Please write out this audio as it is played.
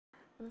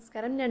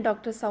നമസ്കാരം, ഞാൻ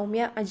ഡോക്ടർ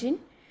സൗമ്യ അജിൻ.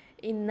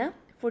 ഇന്ന്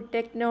ഫുഡ്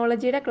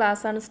ടെക്നോളജിയുടെ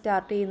ക്ലാസ്സാണ്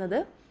സ്റ്റാർട്ട് ചെയ്യുന്നത്.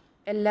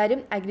 എല്ലാവരും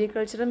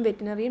അഗ്രികൾച്ചറും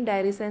വെറ്റിനറിയും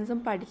ഡയറി സയൻസും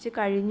പഠിച്ചു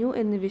കഴിഞ്ഞു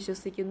എന്ന്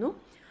വിശ്വസിക്കുന്നു.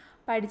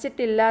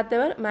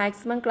 പഠിച്ചിട്ടില്ലാത്തവർ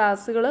മാക്സിമം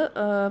ക്ലാസ്സുകൾ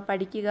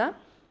പഠിക്കുക.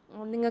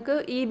 നിങ്ങൾക്ക്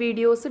ഈ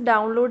വീഡിയോസ്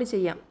ഡൗൺലോഡ്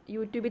ചെയ്യാം.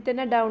 യൂട്യൂബിൽ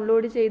തന്നെ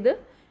ഡൗൺലോഡ് ചെയ്ത്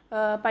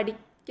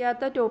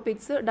പഠിക്കാത്ത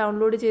ടോപ്പിക്സ്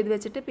ഡൗൺലോഡ് ചെയ്ത്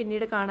വെച്ചിട്ട്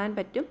പിന്നീട് കാണാൻ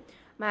പറ്റും.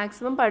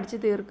 മാക്സിമം പഠിച്ച്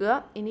തീർക്കുക.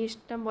 ഇനി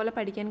ഇഷ്ടം പോലെ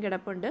പഠിക്കാൻ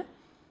കിടപ്പുണ്ട്.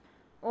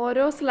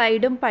 ഓരോ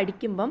സ്ലൈഡും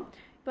പഠിക്കുമ്പം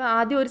ഇപ്പോൾ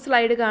ആദ്യം ഒരു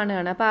സ്ലൈഡ്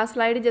കാണുകയാണ്. അപ്പോൾ ആ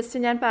സ്ലൈഡ് ജസ്റ്റ്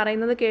ഞാൻ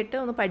പറയുന്നത് കേട്ട്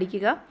ഒന്ന്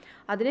പഠിക്കുക.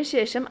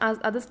 അതിനുശേഷം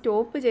അത്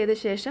സ്റ്റോപ്പ് ചെയ്ത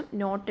ശേഷം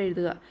നോട്ട്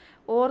എഴുതുക.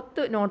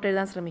 ഓർത്ത് നോട്ട്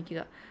എഴുതാൻ ശ്രമിക്കുക.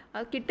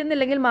 അത്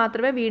കിട്ടുന്നില്ലെങ്കിൽ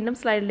മാത്രമേ വീണ്ടും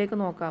സ്ലൈഡിലേക്ക്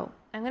നോക്കാവൂ.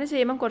 അങ്ങനെ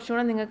ചെയ്യുമ്പം കുറച്ചും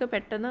കൂടെ നിങ്ങൾക്ക്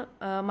പെട്ടെന്ന്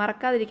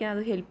മറക്കാതിരിക്കാൻ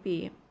അത് ഹെൽപ്പ്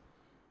ചെയ്യും.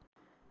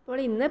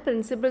 അപ്പോൾ ഇന്ന്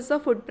പ്രിൻസിപ്പിൾസ്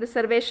ഓഫ് ഫുഡ്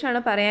പ്രിസർവേഷൻ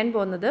ആണ് പറയാൻ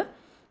പോകുന്നത്.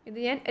 ഇത്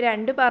ഞാൻ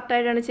 2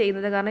 പാർട്ടായിട്ടാണ്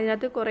ചെയ്യുന്നത്. കാരണം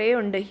ഇതിനകത്ത് കുറേ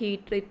ഉണ്ട്.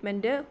 Heat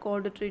treatment,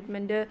 called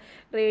treatment,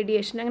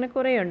 radiation, അങ്ങനെ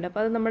കുറേ ഉണ്ട്.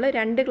 അപ്പോൾ അത് നമ്മൾ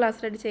 2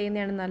 ക്ലാസ്സിലായിട്ട്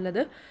ചെയ്യുന്നതാണ്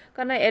നല്ലത്.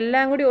 കാരണം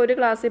എല്ലാം കൂടി ഒരു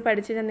ക്ലാസ്സിൽ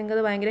പഠിച്ചു കഴിഞ്ഞാൽ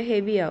നിങ്ങൾക്ക് ഭയങ്കര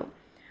ഹെവി ആവും.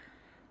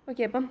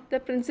 ഓക്കെ, അപ്പം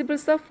the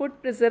principles of food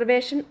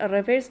preservation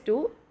refers to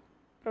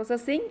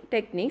processing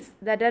techniques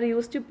that are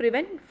use to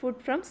prevent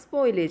food from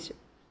spoilage.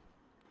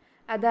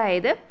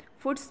 അതായത്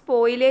ഫുഡ്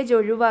സ്പോയിലേജ്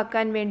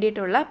ഒഴിവാക്കാൻ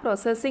വേണ്ടിയിട്ടുള്ള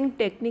പ്രോസസ്സിംഗ്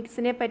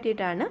ടെക്നിക്സിനെ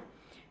പറ്റിയിട്ടാണ്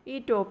ഈ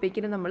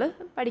ടോപ്പിക്കിന് നമ്മൾ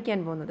പഠിക്കാൻ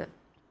പോകുന്നത്.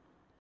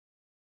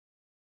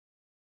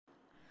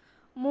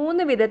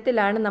 3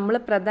 വിധത്തിലാണ് നമ്മൾ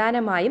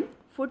പ്രധാനമായും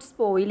ഫുഡ്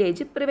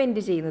സ്പോയിലേജ്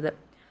പ്രിവെൻറ്റ് ചെയ്യുന്നത്.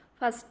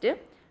 First,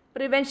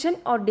 prevention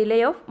or delay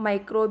of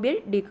microbial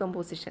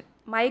decomposition.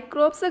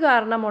 Microbes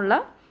കാരണമുള്ള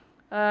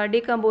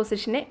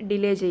ഡീകമ്പോസിഷനെ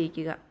ഡിലേ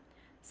ചെയ്യിക്കുക.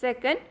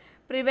 Second,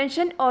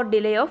 prevention or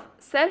delay of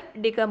self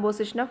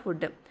decomposition of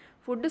food.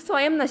 Food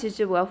സ്വയം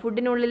നശിച്ചു പോകുക,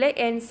 ഫുഡിനുള്ളിലെ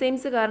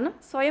എൻസൈംസ് കാരണം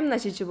സ്വയം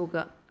നശിച്ചു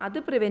പോകുക, അത്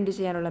പ്രിവെൻറ്റ്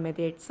ചെയ്യാനുള്ള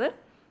methods.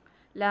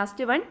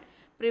 Last one,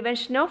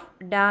 prevention of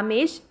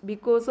damage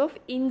because of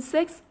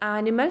insects,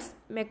 animals,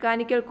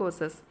 mechanical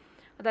causes.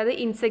 അതായത്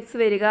ഇൻസെക്ട്സ്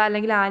വരിക,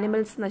 അല്ലെങ്കിൽ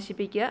ആനിമൽസ്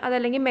നശിപ്പിക്കുക,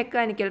 അതല്ലെങ്കിൽ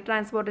മെക്കാനിക്കൽ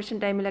ട്രാൻസ്പോർട്ടേഷൻ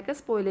ടൈമിലൊക്കെ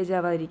സ്പോയിലേജ്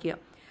ആവാതിരിക്കുക,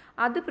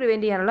 അത്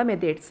പ്രിവെൻറ്റ് ചെയ്യാനുള്ള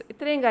മെത്തേഡ്സ്.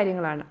 ഇത്രയും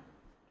കാര്യങ്ങളാണ്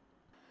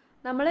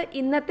നമ്മൾ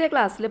ഇന്നത്തെ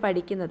ക്ലാസ്സിൽ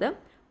പഠിക്കുന്നത്.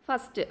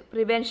 First,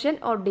 prevention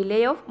or delay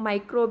of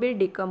microbial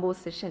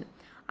decomposition.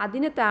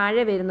 അതിന്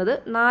താഴെ വരുന്നത്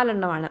 4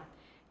 എണ്ണമാണ്.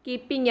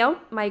 Keeping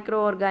out micro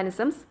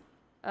organisms,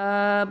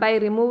 by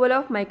removal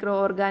of micro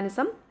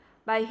organism,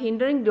 by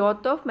hindering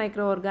growth of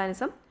micro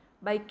organism,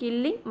 by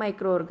killing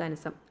micro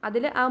organism.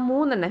 അതിൽ ആ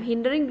 3 എണ്ണം,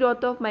 hindering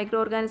growth of micro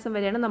organism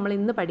വരെയാണ് നമ്മൾ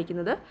ഇന്ന്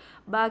പഠിക്കുന്നത്.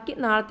 ബാക്കി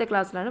നാളത്തെ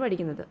ക്ലാസ്സിലാണ്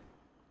പഠിക്കുന്നത്.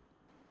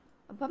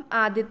 അപ്പം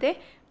ആദ്യത്തെ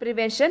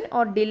prevention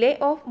or delay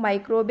of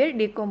microbial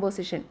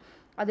decomposition,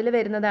 അതിൽ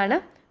വരുന്നതാണ്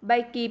by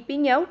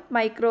keeping out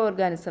micro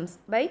organisms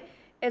by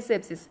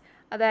എസെപ്സിസ്.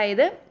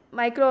 അതായത്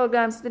മൈക്രോ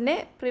ഓർഗാനിസത്തിനെ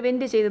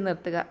പ്രിവെൻറ്റ് ചെയ്ത്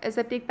നിർത്തുക.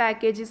 എസെപ്റ്റിക്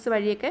പാക്കേജസ്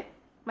വഴിയൊക്കെ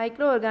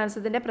മൈക്രോ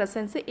ഓർഗാനിസത്തിൻ്റെ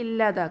പ്രസൻസ്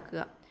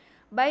ഇല്ലാതാക്കുക.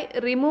 By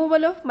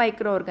removal of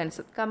micro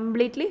organism,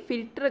 completely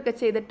filter ഒക്കെ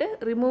ചെയ്തിട്ട്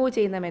റിമൂവ്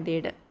ചെയ്യുന്ന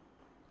method.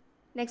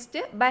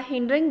 Next, by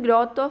hindering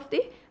growth of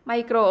the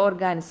micro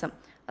organism.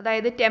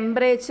 അതായത്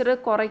ടെമ്പറേച്ചർ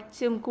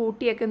കുറച്ചും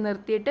കൂട്ടിയൊക്കെ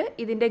നിർത്തിയിട്ട്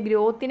ഇതിൻ്റെ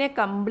ഗ്രോത്തിനെ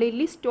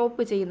കംപ്ലീറ്റ്ലി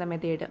സ്റ്റോപ്പ് ചെയ്യുന്ന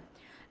method.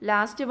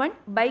 Last one,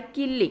 by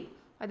killing.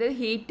 അതായത്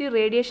ഹീറ്റ്,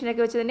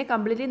 റേഡിയേഷനൊക്കെ വെച്ച് തന്നെ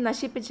കംപ്ലീറ്റ്ലി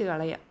നശിപ്പിച്ച്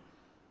കളയുക.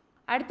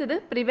 അടുത്തത്,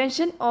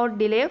 prevention or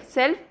delay of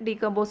self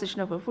decomposition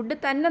of food. Food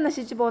തന്നെ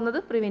നശിച്ചു പോകുന്നത്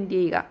പ്രിവെൻറ്റ്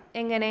ചെയ്യുക.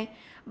 എങ്ങനെ?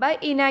 By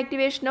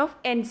inactivation of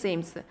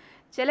enzymes.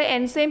 ചില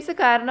എൻസൈംസ്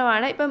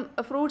കാരണമാണ് ഇപ്പം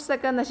ഫ്രൂട്ട്സ്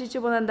ഒക്കെ നശിച്ചു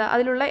പോകുന്നത്. എന്താ?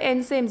 അതിലുള്ള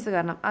എൻസൈംസ്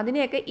കാരണം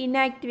അതിനെയൊക്കെ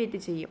ഇനാക്ടിവേറ്റ്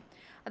ചെയ്യും.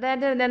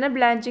 അതായത് എന്താണ്?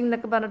 ബ്ലാഞ്ചിങ്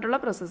എന്നൊക്കെ പറഞ്ഞിട്ടുള്ള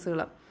പ്രോസസ്സുകൾ.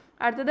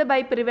 അടുത്തത്,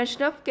 by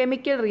prevention of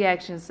chemical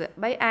reactions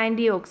by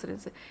anti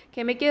oxidants.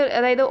 Chemical,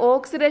 അതായത്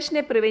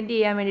ഓക്സിഡേഷനെ പ്രിവെൻറ്റ്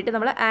ചെയ്യാൻ വേണ്ടിയിട്ട്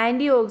നമ്മൾ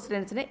ആൻറ്റി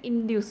ഓക്സിഡൻസിനെ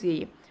ഇൻഡ്യൂസ്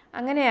ചെയ്യും.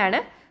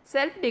 അങ്ങനെയാണ്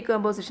സെൽഫ്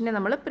ഡീകമ്പോസിഷനെ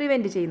നമ്മൾ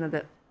പ്രിവെൻറ്റ് ചെയ്യുന്നത്.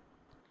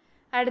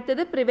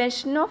 അടുത്തത്,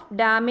 prevention of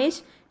damage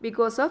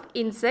because of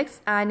insects,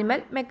 animal,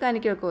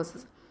 mechanical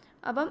causes.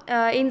 അപ്പം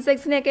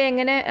ഇൻസെക്ട്സിനെയൊക്കെ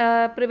എങ്ങനെ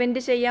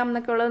പ്രിവെൻറ്റ് ചെയ്യാം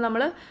എന്നൊക്കെ ഉള്ളത്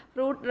നമ്മൾ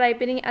ഫ്രൂട്ട്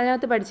റൈപ്പനിങ്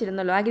അതിനകത്ത്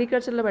പഠിച്ചിരുന്നല്ലോ,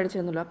 അഗ്രികൾച്ചറിൽ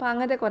പഠിച്ചിരുന്നല്ലോ. അപ്പോൾ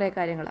അങ്ങനത്തെ കുറേ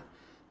കാര്യങ്ങൾ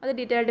അത്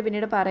ഡീറ്റെയിൽ ആയിട്ട്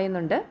പിന്നീട്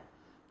പറയുന്നുണ്ട്.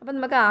 അപ്പം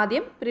നമുക്ക്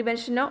ആദ്യം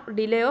prevention of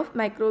delay of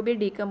microbial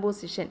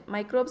decomposition,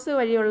 microbes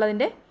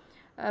വഴിയുള്ളതിൻ്റെ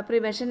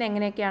prevention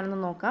എങ്ങനെയൊക്കെയാണെന്ന്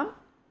നോക്കാം.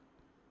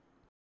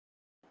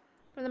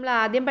 അപ്പോൾ നമ്മൾ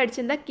ആദ്യം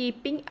പഠിച്ചെന്താ?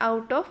 Keeping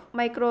out of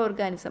micro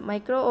organism.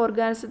 Micro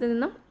ഓർഗാനിസത്തിൽ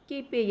നിന്നും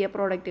കീപ്പ് ചെയ്യുക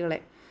പ്രോഡക്റ്റുകളെ.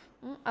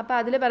 അപ്പോൾ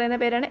അതിൽ പറയുന്ന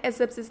പേരാണ്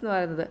എസെപ്സിസ് എന്ന്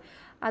പറയുന്നത്.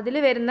 അതിൽ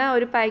വരുന്ന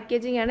ഒരു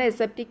പാക്കേജിംഗ് ആണ്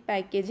എസെപ്റ്റിക്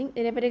പാക്കേജിംഗ്.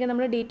 ഇതിനെപ്പറ്റിയൊക്കെ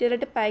നമ്മൾ ഡീറ്റെയിൽ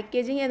ആയിട്ട്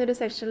പാക്കേജിംഗ് എന്നൊരു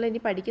സെക്ഷനിൽ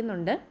ഇനി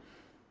പഠിക്കുന്നുണ്ട്.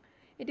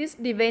 It is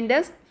defined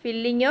as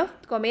filling of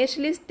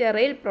commercially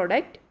sterile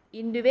product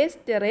into A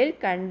sterile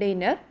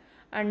container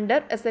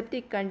under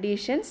aseptic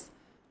conditions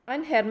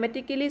and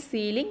hermetically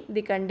ceiling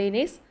the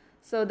containers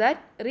so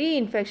that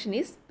reinfection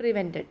is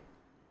prevented.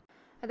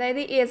 അതായത്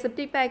ഈ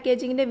aseptic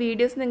പാക്കേജിങ്ങിൻ്റെ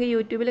videos നിങ്ങൾക്ക്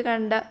യൂട്യൂബിൽ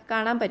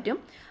കാണാൻ പറ്റും.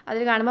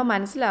 അതിൽ കാണുമ്പോൾ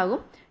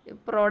മനസ്സിലാകും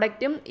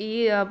പ്രോഡക്റ്റും ഈ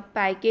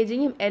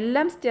പാക്കേജിങ്ങും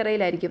എല്ലാം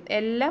സ്റ്റെറൈലായിരിക്കും.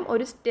 എല്ലാം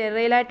ഒരു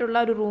സ്റ്റെറൈലായിട്ടുള്ള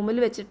ഒരു റൂമിൽ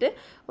വെച്ചിട്ട്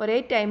ഒരേ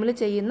ടൈമിൽ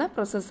ചെയ്യുന്ന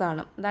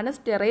പ്രോസസ്സാണ്. അതാണ്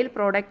സ്റ്റെറൈൽ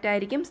പ്രോഡക്റ്റ്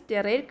ആയിരിക്കും,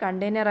 സ്റ്റെറൈൽ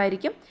കണ്ടെയ്നർ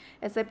ആയിരിക്കും,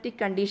 എസെപ്റ്റിക്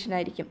കണ്ടീഷൻ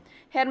ആയിരിക്കും.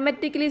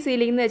 ഹെർമെറ്റിക്കലി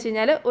സീലിംഗ് എന്ന് വെച്ച്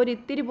കഴിഞ്ഞാൽ ഒരു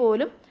ഇത്തിരി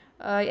പോലും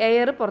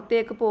എയർ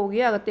പുറത്തേക്ക്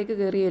പോവുകയോ അകത്തേക്ക്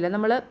കയറുകയില്ല.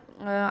 നമ്മൾ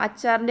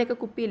അച്ചാറിൻ്റെയൊക്കെ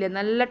കുപ്പിയില്ലേ,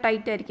 നല്ല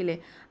ടൈറ്റ് ആയിരിക്കില്ലേ,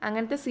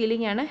 അങ്ങനത്തെ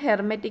സീലിംഗ് ആണ്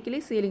ഹെർമെറ്റിക്കലി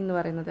സീലിംഗ് എന്ന്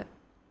പറയുന്നത്.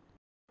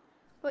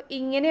 അപ്പോൾ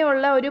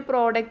ഇങ്ങനെയുള്ള ഒരു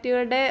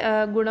പ്രോഡക്റ്റുകളുടെ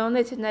ഗുണമെന്ന്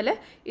വെച്ച് കഴിഞ്ഞാൽ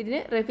ഇതിന്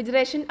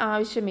റെഫ്രിജറേഷൻ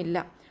ആവശ്യമില്ല.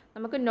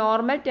 നമുക്ക്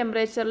നോർമൽ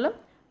ടെമ്പറേച്ചറിലും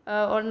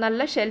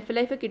നല്ല ഷെൽഫ്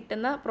ലൈഫ്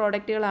കിട്ടുന്ന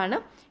പ്രോഡക്റ്റുകളാണ്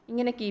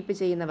ഇങ്ങനെ കീപ്പ്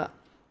ചെയ്യുന്നവ.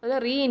 അത്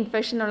റീ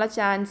ഇൻഫെക്ഷനുള്ള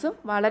ചാൻസും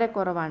വളരെ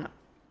കുറവാണ്.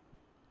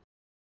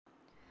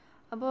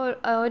 അപ്പോൾ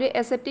ഒരു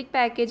അസെപ്റ്റിക്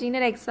പാക്കേജിങ്ങിൻ്റെ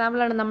ഒരു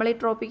എക്സാമ്പിളാണ് നമ്മൾ ഈ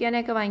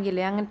ട്രോപ്പിക്കാനൊക്കെ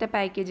വാങ്ങിക്കില്ലേ, അങ്ങനത്തെ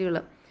പാക്കേജുകൾ.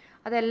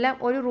 അതെല്ലാം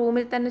ഒരു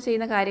റൂമിൽ തന്നെ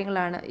ചെയ്യുന്ന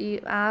കാര്യങ്ങളാണ്. ഈ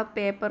ആ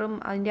പേപ്പറും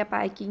അതിൻ്റെ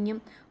പാക്കിങ്ങും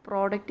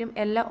പ്രോഡക്റ്റും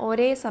എല്ലാം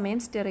ഒരേ സമയം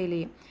സ്റ്റെറൈൽ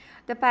ചെയ്യും.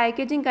 The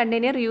packaging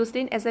container used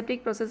in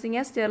aseptic processing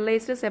R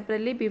sterilised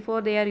separately before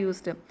they are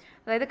used.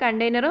 അതായത്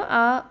കണ്ടെയ്നറും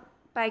ആ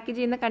പാക്കേജ്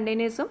ചെയ്യുന്ന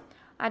കണ്ടെയ്നേഴ്സും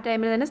ആ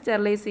ടൈമിൽ തന്നെ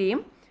സ്റ്റെറിലൈസ് ചെയ്യും.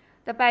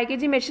 The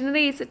packaging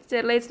machinery is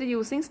sterilised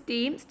using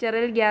steam,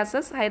 sterile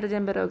gases,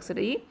 hydrogen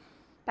peroxide. ഈ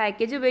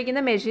പാക്കേജ്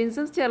ഉപയോഗിക്കുന്ന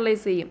മെഷീൻസും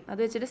സ്റ്റെറിലൈസ് ചെയ്യും. അത്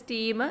വെച്ചിട്ട്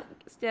steam,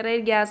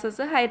 sterile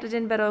gases,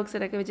 hydrogen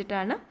peroxide ഒക്കെ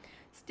വെച്ചിട്ടാണ്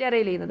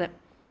സ്റ്റെറൈൽ ചെയ്യുന്നത്.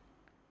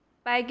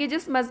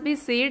 Packages must be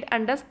sealed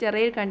under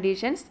sterile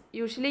conditions,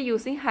 usually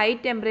using high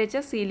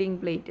temperature ceiling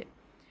plate.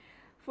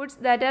 Foods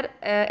that are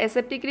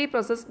അസെപ്റ്റിക്കലി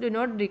processed do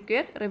not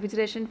require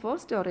refrigeration four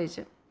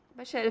storage.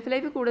 അപ്പോൾ shelf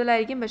life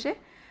കൂടുതലായിരിക്കും, പക്ഷേ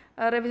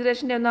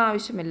റെഫ്രിജറേഷൻ്റെ ഒന്നും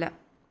ആവശ്യമില്ല.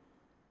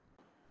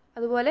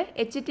 അതുപോലെ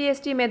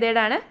HTST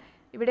മെത്തേഡാണ്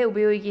ഇവിടെ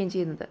ഉപയോഗിക്കുകയും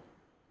ചെയ്യുന്നത്.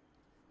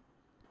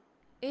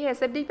 ഈ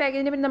അസെപ്റ്റിക്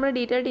പാക്കേജിനെ പറ്റി നമ്മൾ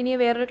ഡീറ്റെയിൽഡ് ഇനി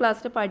വേറൊരു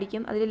ക്ലാസ്സിൽ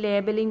പഠിക്കും. അതിൽ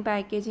ലേബലിംഗ്,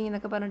 പാക്കേജിങ്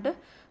എന്നൊക്കെ പറഞ്ഞിട്ട്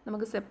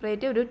നമുക്ക്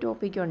സെപ്പറേറ്റ് ഒരു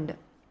ടോപ്പിക്കുണ്ട്.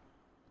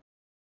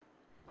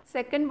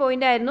 സെക്കൻഡ്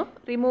പോയിൻ്റ് ആയിരുന്നു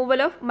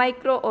റിമൂവൽ ഓഫ്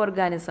മൈക്രോ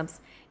ഓർഗാനിസംസ്.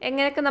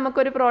 എങ്ങനെയൊക്കെ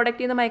നമുക്കൊരു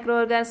പ്രോഡക്റ്റിൽ നിന്ന് മൈക്രോ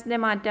ഓർഗാനിസത്തിനെ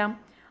മാറ്റാം?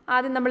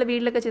 ആദ്യം നമ്മൾ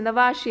വീട്ടിലൊക്കെ ചെയ്യുന്ന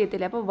വാഷ്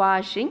ചെയ്യത്തില്ല. അപ്പോൾ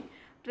washing,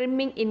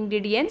 trimming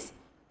ingredients,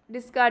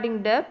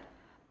 ഡിസ്കാർഡിംഗ് dirt,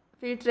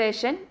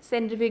 filtration,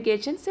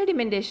 centrifugation,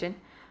 sedimentation.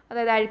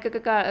 അതായത് അഴുക്കൊക്കെ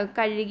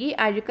കഴുകി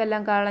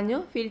അഴുക്കെല്ലാം കളഞ്ഞു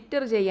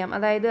ഫിൽറ്റർ ചെയ്യാം.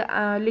 അതായത്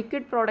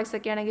ലിക്വിഡ് പ്രോഡക്റ്റ്സ്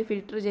ഒക്കെ ആണെങ്കിൽ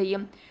ഫിൽറ്റർ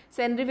ചെയ്യും.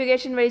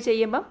 സെൻട്രിഫ്യൂഗേഷൻ വഴി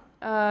ചെയ്യുമ്പം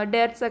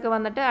ഡേർട്സ് ഒക്കെ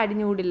വന്നിട്ട്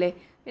അടിഞ്ഞുകൂടില്ലേ.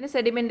 പിന്നെ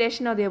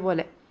സെഡിമെൻറ്റേഷനും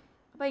അതേപോലെ.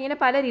 അപ്പോൾ ഇങ്ങനെ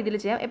പല രീതിയിൽ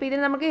ചെയ്യാം. അപ്പോൾ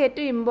ഇതിന് നമുക്ക്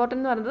ഏറ്റവും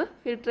ഇമ്പോർട്ടൻ്റ് എന്ന് പറയുന്നത്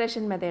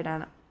ഫിൽട്രേഷൻ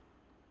മെത്തേഡാണ്.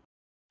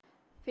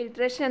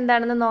 ഫിൽട്രേഷൻ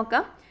എന്താണെന്ന്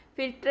നോക്കാം.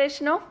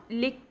 Filtration of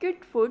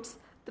liquid foods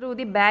through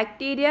the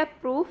bacteria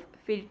proof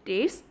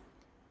filters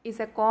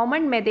is A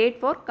common method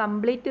for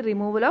complete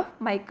removal of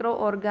micro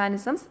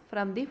organisms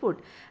from the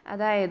food.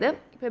 അതായത്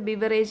ഇപ്പോൾ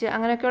ബിവറേജ്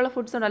അങ്ങനെയൊക്കെയുള്ള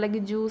ഫുഡ്സ് ഉണ്ടോ,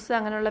 അല്ലെങ്കിൽ ജ്യൂസ്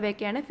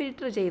അങ്ങനെയുള്ളവയൊക്കെയാണ്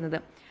ഫിൽറ്റർ ചെയ്യുന്നത്.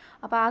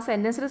 അപ്പോൾ ആ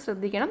സെൻറ്റൻസിൽ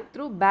ശ്രദ്ധിക്കണം,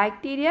 ത്രൂ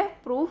ബാക്ടീരിയ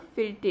പ്രൂഫ്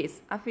ഫിൽറ്റേഴ്സ്.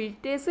 ആ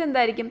ഫിൽറ്റേഴ്സ്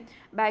എന്തായിരിക്കും?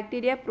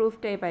 ബാക്ടീരിയ പ്രൂഫ്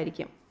ടൈപ്പ്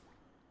ആയിരിക്കും.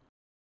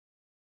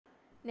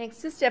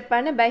 നെക്സ്റ്റ്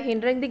സ്റ്റെപ്പാണ് by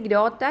hindering the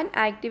growth and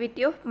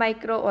activity of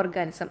micro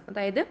organism.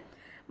 അതായത്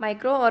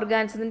മൈക്രോ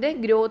ഓർഗാനിസത്തിൻ്റെ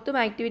ഗ്രോത്തും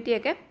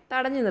ആക്ടിവിറ്റിയൊക്കെ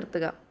തടഞ്ഞു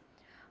നിർത്തുക.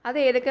 അത്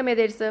ഏതൊക്കെ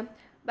methods?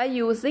 By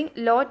using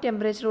law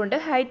ടെമ്പറേച്ചറുണ്ട്,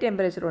 high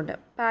ടെമ്പറേച്ചറുണ്ട്.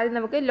 അപ്പോൾ ആദ്യം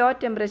നമുക്ക് ലോ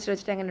ടെമ്പറേച്ചർ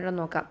വെച്ചിട്ട്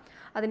എങ്ങനെയുണ്ടെന്ന് നോക്കാം.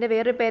 അതിൻ്റെ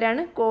വേറൊരു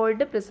പേരാണ്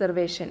കോൾഡ്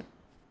പ്രിസർവേഷൻ.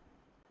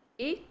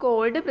 ഈ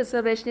കോൾഡ്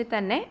പ്രിസർവേഷനിൽ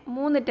തന്നെ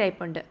 3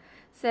 ടൈപ്പ് ഉണ്ട്.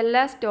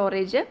 Cellular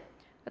storage,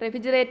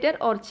 refrigerator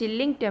or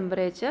chilling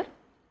temperature,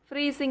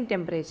 freezing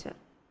temperature.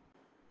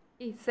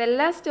 ഈ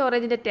സെല്ലാർ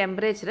സ്റ്റോറേജിൻ്റെ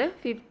ടെമ്പറേച്ചർ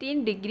 15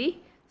 ഡിഗ്രി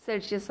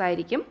സെൽഷ്യസ്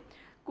ആയിരിക്കും.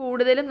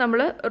 കൂടുതലും നമ്മൾ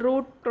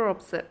റൂട്ട്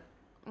ക്രോപ്സ്,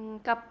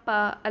 കപ്പ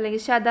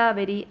അല്ലെങ്കിൽ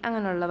ശതാവരി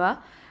അങ്ങനെയുള്ളവ,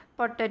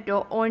 പൊട്ടറ്റോ,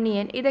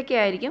 ഓണിയൻ, ഇതൊക്കെ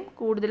ആയിരിക്കും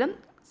കൂടുതലും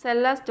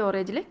സെല്ലാർ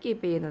സ്റ്റോറേജിൽ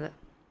കീപ്പ് ചെയ്യുന്നത്.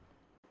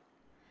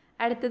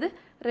 അടുത്തത്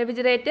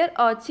റെഫ്രിജറേറ്റർ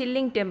ഓർ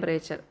ചില്ലിംഗ്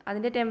ടെമ്പറേച്ചർ.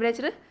 അതിൻ്റെ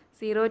ടെമ്പറേച്ചർ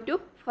 0 to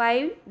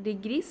 5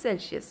 ഡിഗ്രി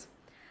സെൽഷ്യസ്.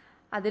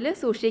 അതിൽ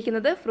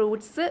സൂക്ഷിക്കുന്നത്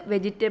fruits,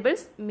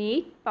 vegetables,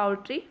 meet,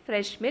 poultry,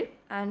 fresh milk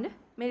and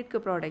milk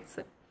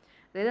products.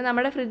 അതായത്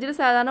നമ്മുടെ ഫ്രിഡ്ജിൽ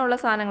സാധാരണ ഉള്ള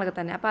സാധനങ്ങളൊക്കെ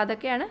തന്നെ. അപ്പോൾ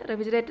അതൊക്കെയാണ്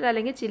റെഫ്രിജറേറ്റർ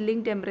അല്ലെങ്കിൽ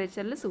ചില്ലിംഗ്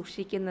ടെമ്പറേച്ചറിൽ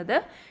സൂക്ഷിക്കുന്നത്.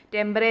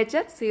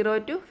 Temperature 0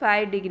 to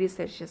 5 degree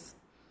Celsius.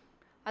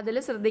 അതിൽ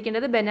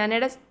ശ്രദ്ധിക്കേണ്ടത്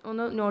ബനാനയുടെ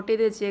ഒന്ന് നോട്ട്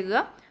ചെയ്ത് വെച്ചേക്കുക.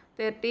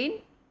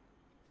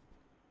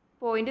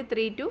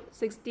 13.3 to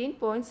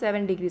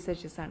 16.7 ഡിഗ്രി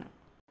സെൽഷ്യസ് ആണ്.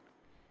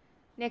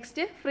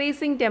 Next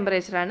freezing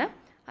ടെമ്പറേച്ചറാണ്.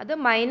 അത്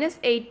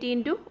 -18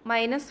 to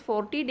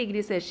 -40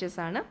 ഡിഗ്രി സെൽഷ്യസ്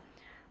ആണ്.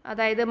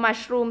 അതായത്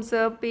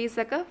മഷ്റൂംസ്,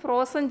 പീസൊക്കെ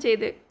ഫ്രോസൺ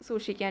ചെയ്ത്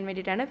സൂക്ഷിക്കാൻ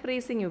വേണ്ടിയിട്ടാണ്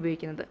ഫ്രീസിങ്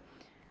ഉപയോഗിക്കുന്നത്.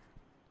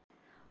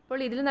 അപ്പോൾ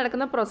ഇതിൽ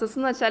നടക്കുന്ന പ്രോസസ്സ്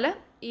എന്ന് വെച്ചാൽ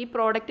ഈ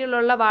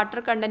പ്രോഡക്റ്റിലുള്ള വാട്ടർ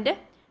കണ്ടൻറ്റ്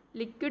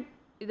ലിക്വിഡ്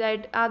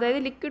ഇതായിട്ട്, അതായത്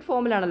ലിക്വിഡ്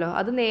ഫോമിലാണല്ലോ,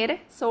 അത് നേരെ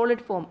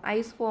സോളിഡ് ഫോം,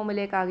 ഐസ്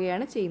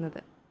ഫോമിലേക്കാകുകയാണ് ചെയ്യുന്നത്.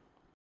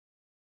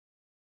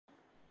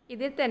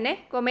 ഇതിൽ തന്നെ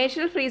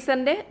കൊമേഴ്ഷ്യൽ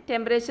ഫ്രീസറിൻ്റെ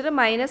ടെമ്പറേച്ചർ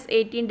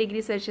 -18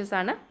 ഡിഗ്രി സെൽഷ്യസ്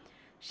ആണ്.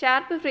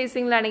 Sharp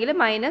ഫ്രീസിങ്ങിലാണെങ്കിൽ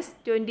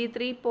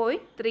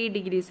 -23.3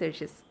 degree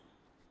Celsius.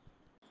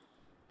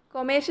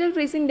 Commercial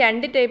freezing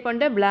 2 type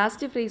ഉണ്ട്.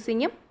 Blast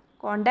ഫ്രീസിങ്ങും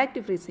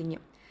contact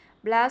ഫ്രീസിങ്ങും.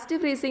 ബ്ലാസ്റ്റ്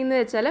ഫ്രീസിംഗ് എന്ന്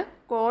വെച്ചാൽ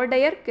called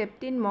air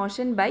kept in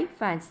motion by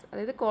fans.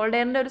 അതായത് കോൾഡ്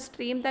എയറിൻ്റെ ഒരു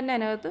സ്ട്രീം തന്നെ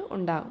അതിനകത്ത്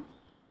ഉണ്ടാകും.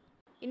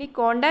 ഇനി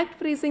കോണ്ടാക്റ്റ്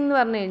ഫ്രീസിംഗ് എന്ന്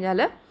പറഞ്ഞു കഴിഞ്ഞാൽ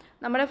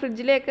നമ്മുടെ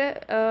ഫ്രിഡ്ജിലേക്ക്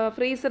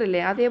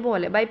ഫ്രീസറില്ലേ,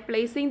 അതേപോലെ by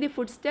placing the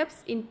food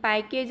steps in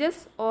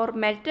packages or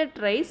metal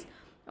trace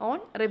on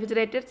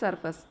refrigerated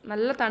surface.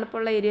 നല്ല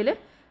തണുപ്പുള്ള ഏരിയയിൽ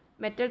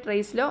മെറ്റൽ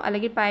ട്രേസിലോ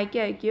അല്ലെങ്കിൽ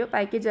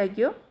പാക്കേജ്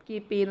ആക്കിയോ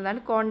കീപ്പ് ചെയ്യുന്നതാണ്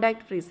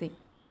കോണ്ടാക്റ്റ് ഫ്രീസിങ്.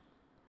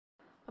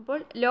 അപ്പോൾ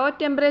ലോ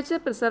ടെമ്പറേച്ചർ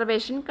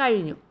പ്രിസർവേഷൻ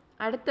കഴിഞ്ഞു.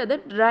 അടുത്തത്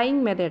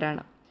ഡ്രൈയിങ്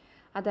മെത്തേഡാണ്.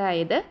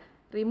 അതായത്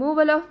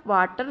removal of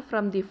water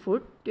from the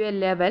food to A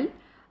level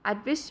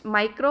at which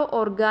micro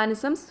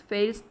organisms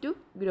fails to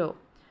grow.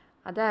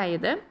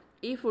 അതായത്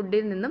ഈ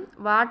ഫുഡിൽ നിന്നും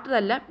വാട്ടർ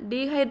എല്ലാം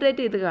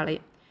ഡീഹൈഡ്രേറ്റ് ചെയ്ത്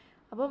കളയും.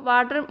 അപ്പോൾ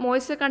വാട്ടർ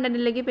മോയ്സ്ചർ കണ്ടന്റ്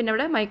ഇല്ലെങ്കിൽ പിന്നെ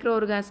ഇവിടെ മൈക്രോ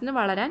ഓർഗാനിസത്തിന്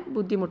വളരാൻ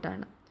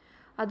ബുദ്ധിമുട്ടാണ്.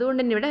 അതുകൊണ്ട്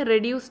തന്നെ ഇവിടെ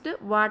റെഡ്യൂസ്ഡ്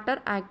വാട്ടർ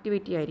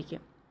ആക്ടിവിറ്റി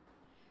ആയിരിക്കും.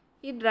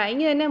 ഈ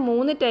ഡ്രൈയിങ് തന്നെ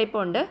 3 ടൈപ്പ്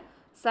ഉണ്ട്.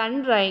 സൺ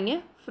ഡ്രൈയിങ്,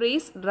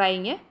 ഫ്രീസ്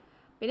ഡ്രൈയിങ്,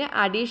 പിന്നെ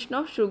addition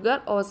of sugar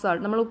or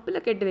salt, നമ്മൾ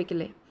ഉപ്പിലൊക്കെ ഇട്ട്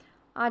വെക്കില്ലേ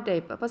ആ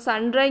ടൈപ്പ്. അപ്പോൾ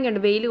സൺ ഡ്രൈയിങ് ഉണ്ട്,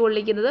 വെയിൽ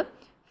കൊള്ളിക്കുന്നത്.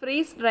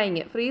 ഫ്രീസ്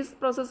ഡ്രൈയിങ്, ഫ്രീസ്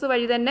പ്രോസസ്സ്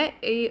വഴി തന്നെ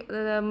ഈ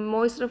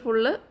മോയ്സ്ചർ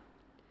ഫുള്ള്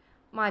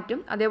മാറ്റും.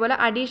 അതേപോലെ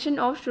അഡീഷൻ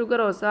ഓഫ് ഷുഗർ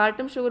ഓർ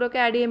സാൾട്ടും ഷുഗറൊക്കെ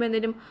ആഡ് ചെയ്യുമ്പോൾ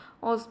എന്തെങ്കിലും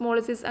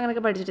ഓസ്മോളിസിസ്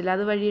അങ്ങനെയൊക്കെ പഠിച്ചിട്ടില്ല,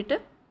 അത് വഴിയിട്ട്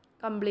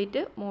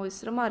കംപ്ലീറ്റ്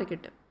മോയ്സ്ചർ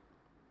മാറിക്കിട്ടും.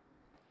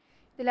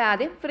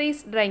 ഇതിലാദ്യം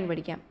ഫ്രീസ് ഡ്രൈയിങ്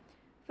പഠിക്കാം.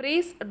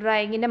 ഫ്രീസ്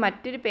ഡ്രൈയിങ്ങിൻ്റെ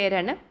മറ്റൊരു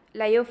പേരാണ്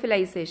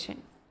ലയോഫിലൈസേഷൻ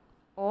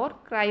ഓർ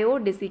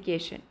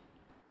ക്രയോഡെസിക്കേഷൻ.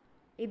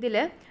 ഇതിൽ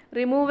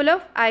removal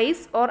of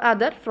ice or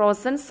other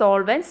frozen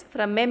സോൾവെൻറ്റ്സ്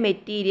from A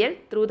material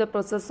through the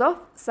process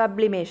of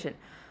sublimation.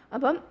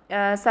 അപ്പം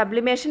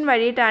സബ്ലിമേഷൻ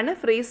വഴിയിട്ടാണ്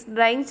ഫ്രീസ്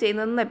ഡ്രൈയിങ്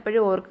ചെയ്യുന്നതെന്ന്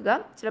എപ്പോഴും ഓർക്കുക.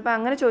 ചിലപ്പോൾ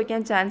അങ്ങനെ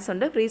ചോദിക്കാൻ ചാൻസ്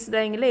ഉണ്ട്. ഫ്രീസ്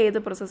ഡ്രൈയിങ്ങിൽ ഏത്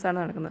പ്രോസസ്സാണ്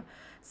നടക്കുന്നത്?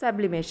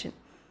 Sublimation.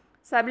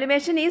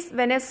 Sublimation is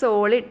when A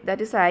solid,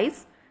 that is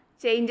ice,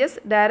 changes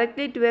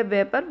directly to A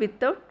vapour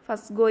without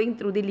first going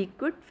through the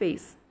liquid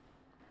face.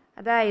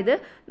 അതായത്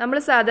നമ്മൾ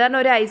സാധാരണ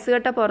ഒരു ഐസ്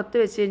കട്ട പുറത്ത്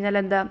വെച്ച് കഴിഞ്ഞാൽ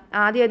എന്താ,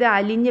 ആദ്യം അത്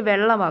അലിഞ്ഞ്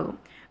വെള്ളമാകും.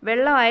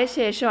 വെള്ളമായ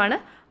ശേഷമാണ്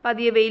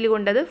പതിയെ വെയിൽ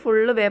കൊണ്ടത്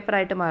ഫുള്ള്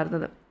വേപ്പറായിട്ട്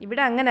മാറുന്നത്.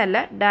 ഇവിടെ അങ്ങനെയല്ല,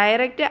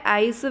 ഡയറക്റ്റ്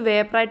ഐസ്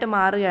വേപ്പറായിട്ട്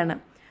മാറുകയാണ്.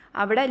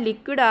 അവിടെ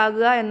ലിക്വിഡ്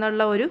ആകുക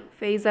എന്നുള്ള ഒരു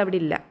ഫേസ് അവിടെ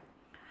ഇല്ല.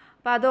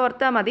 അപ്പോൾ അത്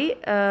ഓർത്താൽ മതി.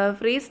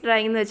 ഫ്രീസ്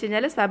ഡ്രൈയിങ് എന്ന് വെച്ച്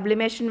കഴിഞ്ഞാൽ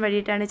സബ്ലിമേഷൻ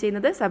വഴിയിട്ടാണ്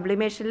ചെയ്യുന്നത്.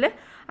 സബ്ലിമേഷനിൽ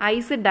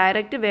ഐസ്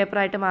ഡയറക്റ്റ്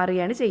വേപ്പറായിട്ട്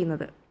മാറുകയാണ്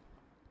ചെയ്യുന്നത്.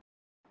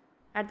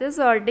 അടുത്തത്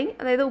സോൾട്ടിങ്,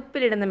 അതായത്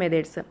ഉപ്പിലിടുന്ന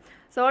methods.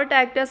 Salt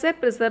act as A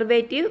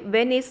preservative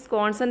when is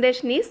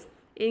concentration is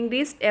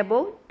increased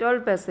above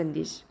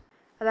 12%.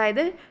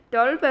 അതായത്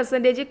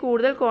 12%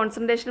 കൂടുതൽ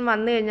കോൺസെൻട്രേഷൻ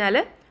വന്നു കഴിഞ്ഞാൽ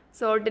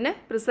സോൾട്ടിന്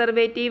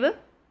പ്രിസർവേറ്റീവ്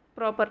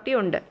പ്രോപ്പർട്ടി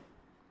ഉണ്ട്.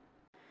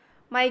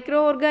 മൈക്രോ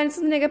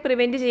ഓർഗാനിസത്തിനെയൊക്കെ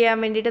പ്രിവെൻറ്റ് ചെയ്യാൻ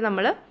വേണ്ടിയിട്ട്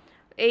നമ്മൾ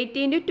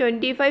 18 to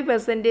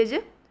 25%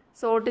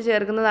 സോൾട്ട്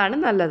ചേർക്കുന്നതാണ്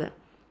നല്ലത്.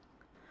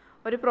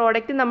 ഒരു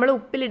പ്രോഡക്റ്റ് നമ്മൾ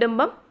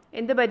ഉപ്പിലിടുമ്പം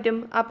എന്ത് പറ്റും,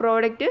 ആ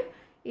പ്രോഡക്റ്റ്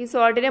ഈ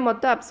സോൾട്ടിനെ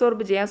മൊത്തം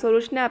അബ്സോർബ് ചെയ്യും, ആ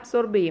സൊല്യൂഷനെ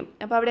അബ്സോർബ് ചെയ്യും.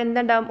 അപ്പോൾ അവിടെ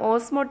എന്തുണ്ടാവും,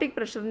 ഓസ്മോട്ടിക്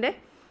പ്രഷറിൻ്റെ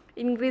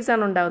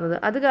ഇൻക്രീസാണ് ഉണ്ടാകുന്നത്.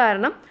 അത്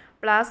കാരണം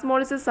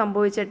പ്ലാസ്മോളിസിസ്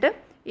സംഭവിച്ചിട്ട്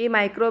ഈ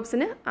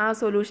മൈക്രോബ്സിന് ആ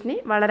സൊല്യൂഷന്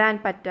വളരാൻ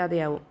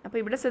പറ്റാതെയാവും. അപ്പോൾ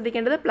ഇവിടെ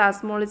ശ്രദ്ധിക്കേണ്ടത്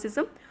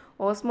പ്ലാസ്മോളിസിസും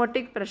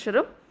ഓസ്മോട്ടിക്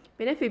പ്രഷറും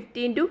പിന്നെ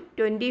 15 to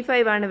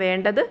 25 ആണ്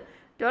വേണ്ടത്.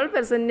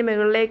 12%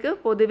 മുകളിലേക്ക്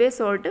പൊതുവേ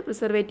സോൾട്ട്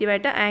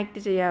പ്രിസർവേറ്റീവായിട്ട് ആക്ട്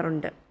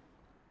ചെയ്യാറുണ്ട്.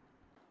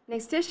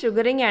 നെക്സ്റ്റ്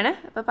ഷുഗറിങ് ആണ്.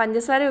 അപ്പോൾ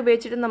പഞ്ചസാര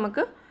ഉപയോഗിച്ചിട്ട്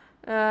നമുക്ക്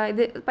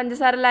ഇത്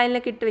പഞ്ചസാര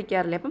ലൈനിലൊക്കെ ഇട്ട്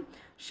വെക്കാറില്ലേ. അപ്പം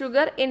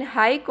sugar in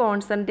high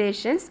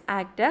concentrations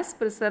act as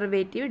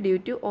preservative due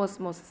to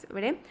osmosis.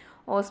 ഇവിടെ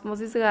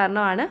ഓസ്മോസിസ്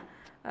കാരണമാണ്,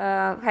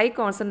 ഹൈ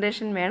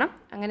കോൺസെൻട്രേഷൻ വേണം.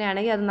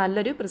 അങ്ങനെയാണെങ്കിൽ അത്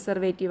നല്ലൊരു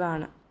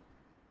പ്രിസർവേറ്റീവാണ്.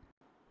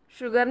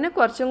 ഷുഗറിന്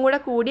കുറച്ചും കൂടെ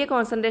കൂടിയ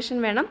കോൺസെൻട്രേഷൻ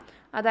വേണം,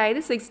 അതായത്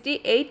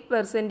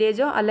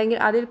 68% അല്ലെങ്കിൽ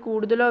അതിൽ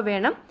കൂടുതലോ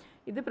വേണം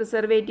ഇത്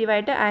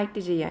പ്രിസർവേറ്റീവായിട്ട്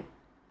ആക്ട് ചെയ്യാൻ.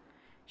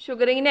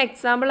 ഷുഗറിങ്ങിന്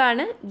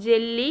എക്സാമ്പിളാണ്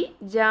ജെല്ലി,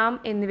 ജാം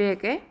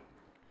എന്നിവയൊക്കെ.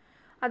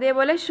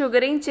 അതേപോലെ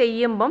ഷുഗറിങ്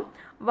ചെയ്യുമ്പം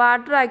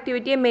വാട്ടർ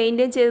ആക്ടിവിറ്റിയെ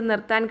മെയിൻറ്റെയിൻ ചെയ്ത്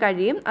നിർത്താൻ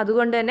കഴിയും.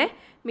 അതുകൊണ്ട് തന്നെ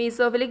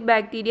മീസോഫിലിക്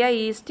ബാക്ടീരിയ,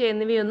 ഈസ്റ്റ്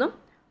എന്നിവയൊന്നും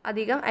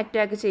അധികം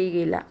അറ്റാക്ക്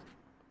ചെയ്യുകയില്ല.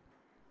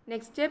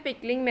 നെക്സ്റ്റ്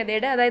പിക്ലിംഗ്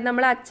മെത്തേഡ്, അതായത്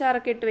നമ്മൾ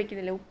അച്ചാറൊക്കെ ഇട്ട്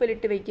വെക്കുന്നില്ല,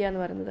 ഉപ്പിലിട്ട് വെക്കുക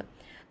എന്ന് പറയുന്നത്.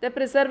 The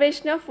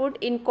preservation of food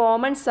in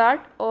common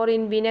salt or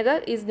in vinegar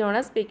is known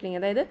as pickling.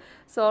 അതായത്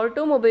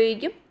സോൾട്ടും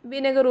ഉപയോഗിക്കും,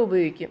 വിനെഗറും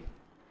ഉപയോഗിക്കും.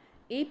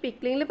 ഈ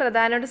പിക്ലിങ്ങിൽ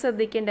പ്രധാനമായിട്ട്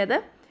ശ്രദ്ധിക്കേണ്ടത്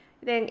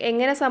ഇത്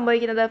എങ്ങനെ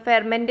സംഭവിക്കുന്നത്,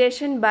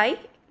 fermentation by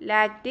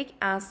lactic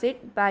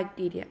acid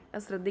bacteria.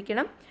 അത്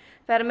ശ്രദ്ധിക്കണം.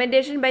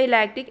 ഫെർമെൻറ്റേഷൻ ബൈ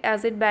ലാക്റ്റിക്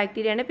ആസിഡ്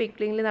ബാക്ടീരിയയാണ്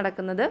പിക്ലിങ്ങിൽ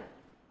നടക്കുന്നത്,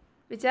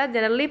 which are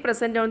generally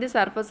present on the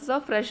surfaces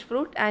of fresh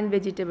fruit and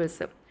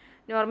vegetables.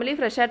 Normally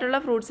fresh ആയിട്ടുള്ള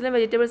ഫ്രൂട്ട്സിലും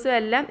വെജിറ്റബിൾസും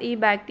എല്ലാം ഈ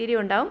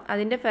ബാക്ടീരിയ ഉണ്ടാവും.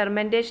 അതിൻ്റെ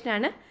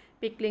ഫെർമെൻറ്റേഷനാണ്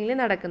പിക്ലിങ്ങിൽ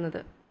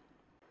നടക്കുന്നത്.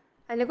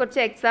 അതിന്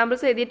കുറച്ച്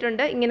എക്സാമ്പിൾസ്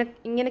എഴുതിയിട്ടുണ്ട്.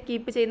 ഇങ്ങനെ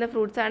കീപ്പ് ചെയ്യുന്ന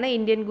ഫ്രൂട്ട്സാണ്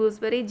Indian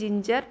gooseberry,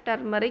 ginger,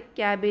 turmeric,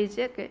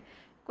 cabbage ഒക്കെ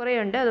കുറേ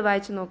ഉണ്ട്, അത്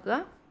വായിച്ച് നോക്കുക.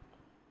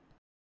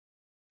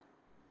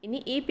 ഇനി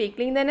ഈ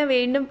പിക്ലിംഗ് തന്നെ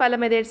വീണ്ടും പല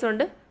മെത്തേഡ്സ്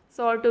ഉണ്ട്.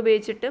 Salt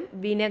ഉപയോഗിച്ചിട്ടും,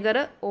 vinegar,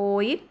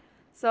 oil,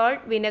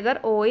 salt, vinegar,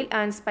 oil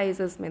and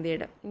spices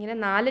method. ഇങ്ങനെ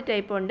 4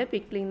 ടൈപ്പ് ഉണ്ട്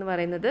പിക്ലിംഗ് എന്ന്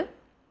പറയുന്നത്.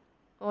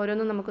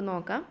 ഓരോന്നും നമുക്ക്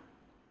നോക്കാം.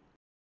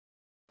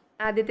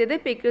 ആദ്യത്തേത്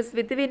പിക്കിൾസ്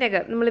വിത്ത്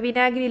വിനെഗർ. നമ്മൾ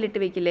വിനാഗിരിയിലിട്ട്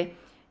വെക്കില്ലേ,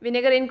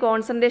 vinegar in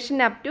concentration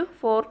up to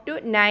 4 to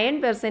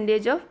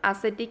 9% of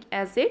acetic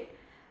acid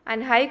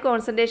and high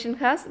concentration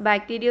has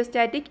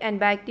bacteriostatic and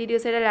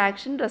ബാക്ടീരിയോസൈഡൽ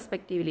action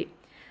respectively.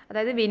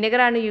 അതായത്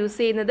വിനെഗറാണ് യൂസ്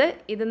ചെയ്യുന്നത്.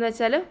 ഇതെന്ന്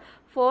വെച്ചാൽ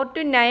 4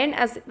 to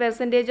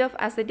 9% ഓഫ്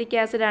അസറ്റിക്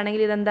ആസിഡ്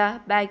ആണെങ്കിൽ ഇതെന്താ,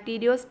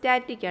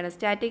 ബാക്ടീരിയോസ്റ്റാറ്റിക് ആണ്.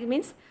 സ്റ്റാറ്റിക്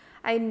മീൻസ്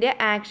അതിൻ്റെ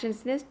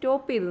ആക്ഷൻസിനെ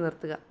സ്റ്റോപ്പ് ചെയ്ത്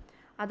നിർത്തുക.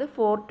 അത്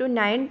 4 to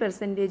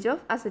 9%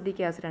 ഓഫ്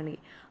അസറ്റിക് ആസിഡ്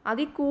ആണെങ്കിൽ.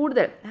 അതിൽ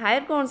കൂടുതൽ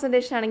ഹയർ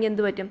കോൺസെൻട്രേഷൻ ആണെങ്കിൽ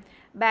എന്ത് പറ്റും,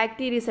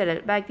 ബാക്ടീരിയസൈഡൽ,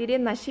 ബാക്ടീരിയ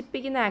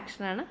നശിപ്പിക്കുന്ന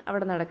ആക്ഷനാണ്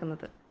അവിടെ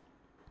നടക്കുന്നത്.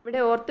 ഇവിടെ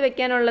ഓർത്ത്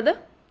വെക്കാനുള്ളത്,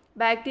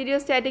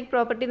 ബാക്ടീരിയോസ്റ്റാറ്റിക്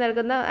പ്രോപ്പർട്ടി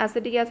നൽകുന്ന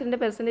അസറ്റിക് ആസിഡിൻ്റെ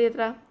പെർസെൻറ്റേജ്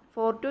എത്ര,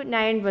 4 to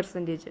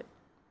 9%.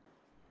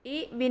 ഈ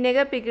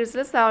വിനെഗർ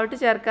പിക്കിൾസിൽ സോൾട്ട്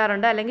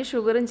ചേർക്കാറുണ്ട്, അല്ലെങ്കിൽ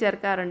ഷുഗറും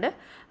ചേർക്കാറുണ്ട്.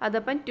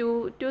 അതപ്പം 2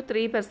 to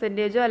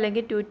 3%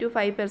 അല്ലെങ്കിൽ 2 to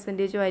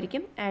 5%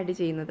 ആയിരിക്കും ആഡ്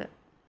ചെയ്യുന്നത്.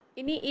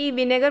 ഇനി ഈ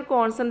വിനെഗർ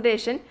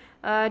കോൺസെൻട്രേഷൻ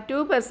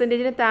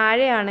 2%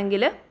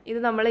 താഴെയാണെങ്കിൽ ഇത്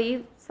നമ്മൾ ഈ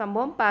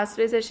സംഭവം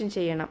പാസ്ചറൈസേഷൻ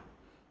ചെയ്യണം.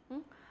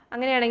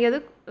 അങ്ങനെയാണെങ്കിൽ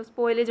അത്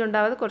സ്പോയിലേജ്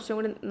ഉണ്ടാവാതെ കുറച്ചും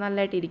കൂടി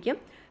നല്ലതായിട്ടിരിക്കും.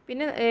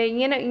 പിന്നെ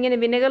ഇങ്ങനെ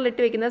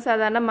വിനെഗറിലിട്ട് വെക്കുന്നത്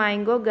സാധാരണ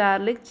മാംഗോ,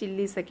 ഗാർലിക്,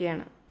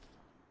 ചില്ലീസൊക്കെയാണ്.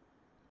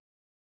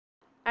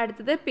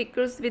 അടുത്തത്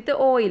പിക്കിൾസ് വിത്ത്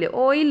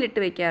ഓയിലിട്ട്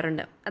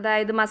വെക്കാറുണ്ട്.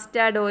 അതായത്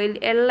മസ്റ്റാർഡ് ഓയിൽ,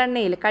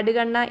 എള്ളെണ്ണയിൽ,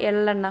 കടുകെണ്ണ,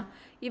 എള്ളെണ്ണ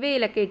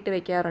ഇവയിലൊക്കെ ഇട്ട്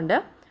വെക്കാറുണ്ട്.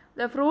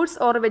 The fruits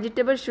or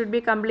vegetables should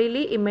be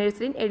completely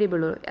immersed in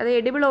edible oil. അത്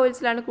എഡിബിൾ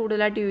ഓയിൽസിലാണ്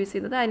കൂടുതലായിട്ട് യൂസ്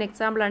ചെയ്യുന്നത്. അതിന്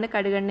എക്സാമ്പിളാണ്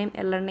കടുകെണ്ണയും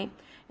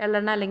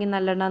എള്ളെണ്ണ അല്ലെങ്കിൽ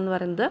നല്ലെണ്ണ എന്ന്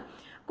പറയുന്നത്.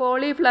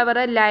 കോളിഫ്ലവർ,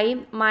 ലൈം,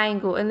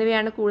 മാംഗോ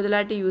എന്നിവയാണ്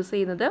കൂടുതലായിട്ട് യൂസ്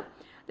ചെയ്യുന്നത്.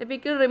 The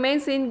pickle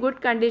remains in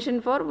good condition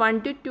for 1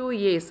 to 2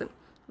 years.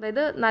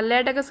 അതായത്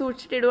നല്ലതായിട്ടൊക്കെ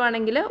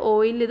സൂക്ഷിച്ചിട്ടിടുവാണെങ്കിൽ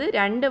ഓയിലിൽ ഇത്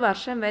 2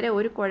 വർഷം വരെ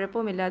ഒരു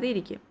കുഴപ്പവുമില്ലാതെ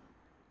ഇരിക്കും.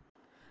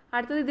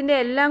 അടുത്തത് ഇതിൻ്റെ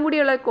എല്ലാം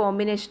കൂടിയുള്ള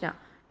കോമ്പിനേഷനാണ്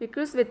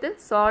പിക്കിൾസ് വിത്ത്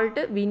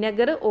സോൾട്ട്,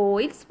 വിനെഗർ,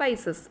 ഓയിൽ,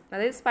 സ്പൈസസ്.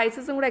 അതായത്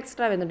സ്പൈസസും കൂടെ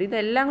എക്സ്ട്രാ വരുന്നുണ്ട്.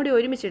 ഇതെല്ലാം കൂടി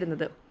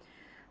ഒരുമിച്ചിടുന്നത്.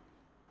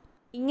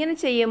 ഇങ്ങനെ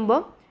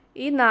ചെയ്യുമ്പോൾ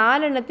ഈ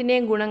 4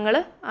 എണ്ണത്തിൻ്റെയും ഗുണങ്ങൾ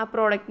ആ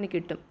പ്രോഡക്റ്റിന്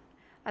കിട്ടും.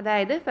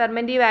 അതായത്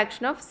ഫെർമെൻറ്റീവ്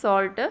action of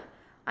salt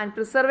and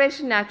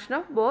preservation action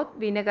of both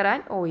vinegar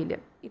and oil.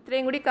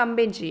 ഇത്രയും കൂടി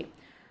കമ്പൈൻ ചെയ്യും.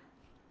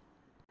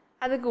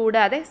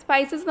 അതുകൂടാതെ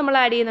സ്പൈസസ് നമ്മൾ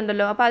ആഡ്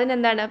ചെയ്യുന്നുണ്ടല്ലോ, അപ്പോൾ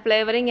അതിനെന്താണ്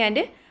ഫ്ലേവറിങ്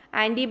ആൻഡ്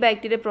ആൻറ്റി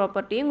ബാക്ടീരിയൽ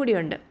പ്രോപ്പർട്ടിയും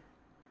കൂടിയുണ്ട്.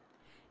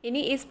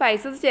 ഇനി ഈ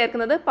സ്പൈസസ്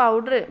ചേർക്കുന്നത്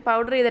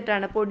പൗഡർ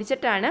ചെയ്തിട്ടാണ്,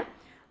 പൊടിച്ചിട്ടാണ്.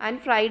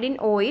 And fried in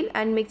oil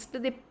and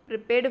mixed the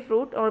prepared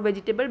fruit or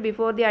vegetable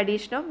before the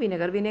addition of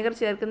vinegar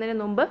ചേർക്കുന്നതിന്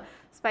മുമ്പ്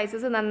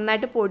സ്പൈസസ്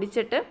നന്നായിട്ട്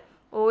പൊടിച്ചിട്ട്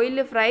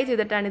ഓയിലിൽ ഫ്രൈ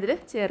ചെയ്തിട്ടാണ് ഇതിൽ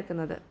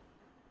ചേർക്കുന്നത്.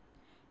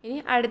 ഇനി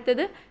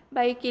അടുത്തത്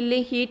ബൈ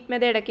കില്ലിങ് ഹീറ്റ്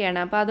മെത്തേഡൊക്കെയാണ്.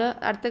 അപ്പോൾ അത്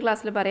അടുത്ത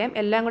ക്ലാസ്സിൽ പറയാം.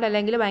 എല്ലാം കൂടെ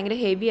അല്ലെങ്കിൽ ഭയങ്കര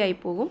ഹെവി ആയി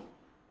പോകും.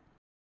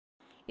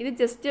 ഇത്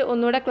ജസ്റ്റ്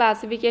ഒന്നുകൂടെ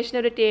ക്ലാസിഫിക്കേഷൻ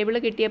ഒരു ടേബിൾ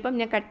കിട്ടിയപ്പം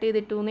ഞാൻ കട്ട്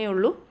ചെയ്തിട്ടേ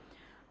ഉള്ളൂ.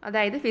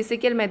 അതായത്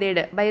physical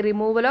method by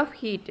removal of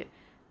heat,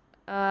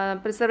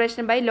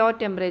 preservation by low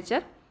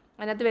temperature,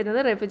 അതിനകത്ത് വരുന്നത്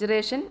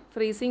refrigeration,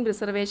 freezing,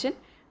 preservation,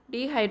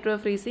 dehydro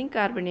freezing,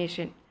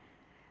 carbonation.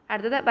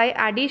 അടുത്തത് ബൈ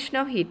അഡീഷൻ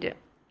ഓഫ്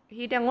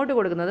ഹീറ്റ് അങ്ങോട്ട്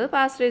കൊടുക്കുന്നത്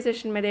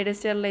pasteurisation method,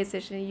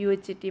 sterilisation,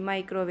 UHT,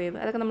 microwave,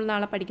 അതൊക്കെ നമ്മൾ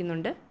നാളെ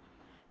പഠിക്കുന്നുണ്ട്.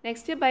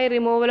 Next by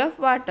removal of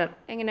water,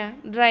 എങ്ങനെ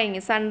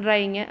ഡ്രൈയിങ്, സൺ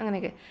ഡ്രൈയിങ്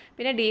അങ്ങനെയൊക്കെ.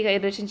 പിന്നെ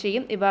ഡീഹൈഡ്രേഷൻ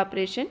ചെയ്യും,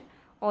 ഇവാപ്പറേഷൻ,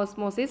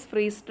 ഓസ്മോസിസ്,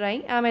 ഫ്രീസ്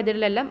ഡ്രൈയിങ്, ആ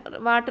മെത്തേഡിലെല്ലാം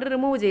വാട്ടർ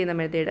റിമൂവ് ചെയ്യുന്ന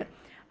മെത്തേഡ്.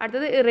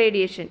 അടുത്തത്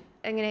ഇറേഡിയേഷൻ,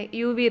 എങ്ങനെ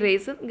UV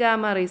റേസും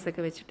ഗാമ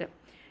റേസൊക്കെ വെച്ചിട്ട്.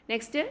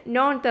 നെക്സ്റ്റ്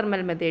നോൺ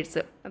തെർമൽ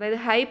മെത്തേഡ്സ്, അതായത്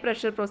high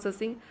pressure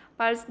processing,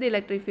 pulsed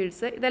electric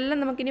fields, ഇതെല്ലാം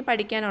നമുക്കിനി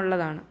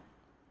പഠിക്കാനുള്ളതാണ്.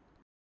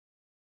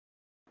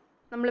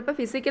 നമ്മളിപ്പോൾ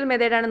ഫിസിക്കൽ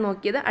മെത്തേഡാണ്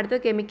നോക്കിയത്. അടുത്ത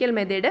chemical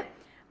method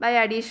by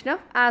addition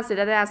of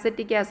acid, അതായത്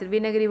അസെറ്റിക് ആസിഡ്,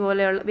 വിനാഗിരി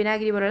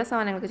പോലെയുള്ള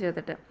സാധനങ്ങൾക്ക്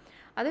ചേർത്തിട്ട്.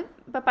 അത്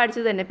ഇപ്പോൾ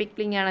പഠിച്ചത് തന്നെ,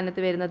 പിക്ലിംഗ് ആണ്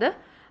അതിനകത്ത് വരുന്നത്.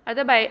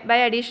 അടുത്ത by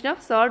addition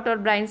of salt or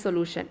brine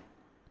solution,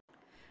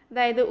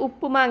 അതായത്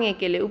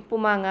ഉപ്പുമാങ്ങയൊക്കെ അല്ലേ,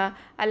 ഉപ്പുമാങ്ങ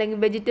അല്ലെങ്കിൽ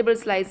വെജിറ്റബിൾ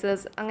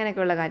സ്ലൈസസ്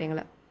അങ്ങനെയൊക്കെയുള്ള കാര്യങ്ങൾ.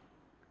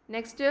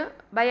 Next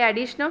by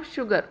addition of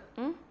sugar,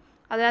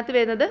 അതിനകത്ത്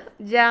വരുന്നത്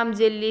ജാം,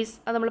 ജെല്ലീസ്,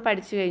 അത് നമ്മൾ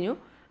പഠിച്ചു കഴിഞ്ഞു.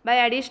 By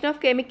addition of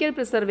chemical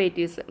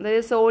preservatives,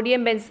 അതായത്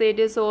സോഡിയം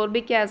ബെൻസേറ്റ്,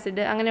 സോർബിക്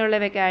ആസിഡ്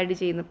അങ്ങനെയുള്ളവയൊക്കെ ആഡ്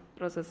ചെയ്യുന്ന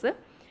പ്രോസസ്സ്.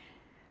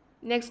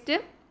 നെക്സ്റ്റ്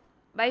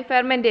ബൈ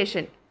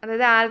ഫെർമെൻറ്റേഷൻ,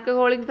 അതായത്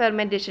ആൽക്കഹോളിക്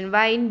ഫെർമെൻറ്റേഷൻ,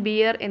 വൈൻ,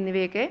 ബിയർ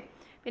എന്നിവയൊക്കെ.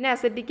 പിന്നെ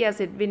acetic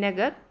acid,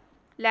 vinegar,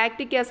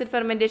 lactic acid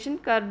fermentation,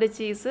 card,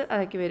 cheese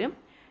അതൊക്കെ വരും.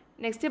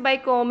 നെക്സ്റ്റ് ബൈ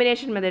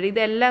കോമ്പിനേഷൻ മെത്തേഡ്,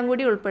 ഇതെല്ലാം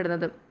കൂടി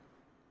ഉൾപ്പെടുന്നത്.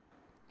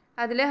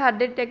 അതിൽ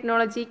ഹർഡ്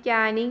ടെക്നോളജി,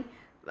 ക്യാനിങ്,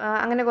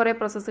 അങ്ങനെ കുറേ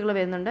പ്രോസസ്സുകൾ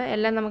വരുന്നുണ്ട്.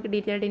 എല്ലാം നമുക്ക്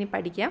ഡീറ്റെയിൽ ആയിട്ട് ഇനി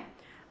പഠിക്കാം.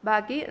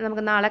 ബാക്കി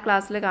നമുക്ക് നാളെ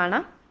ക്ലാസ്സിൽ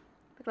കാണാം.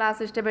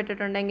 ക്ലാസ്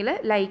ഇഷ്ടപ്പെട്ടിട്ടുണ്ടെങ്കിൽ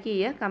ലൈക്ക്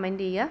ചെയ്യുക,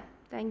 കമൻറ്റ് ചെയ്യുക.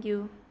 താങ്ക്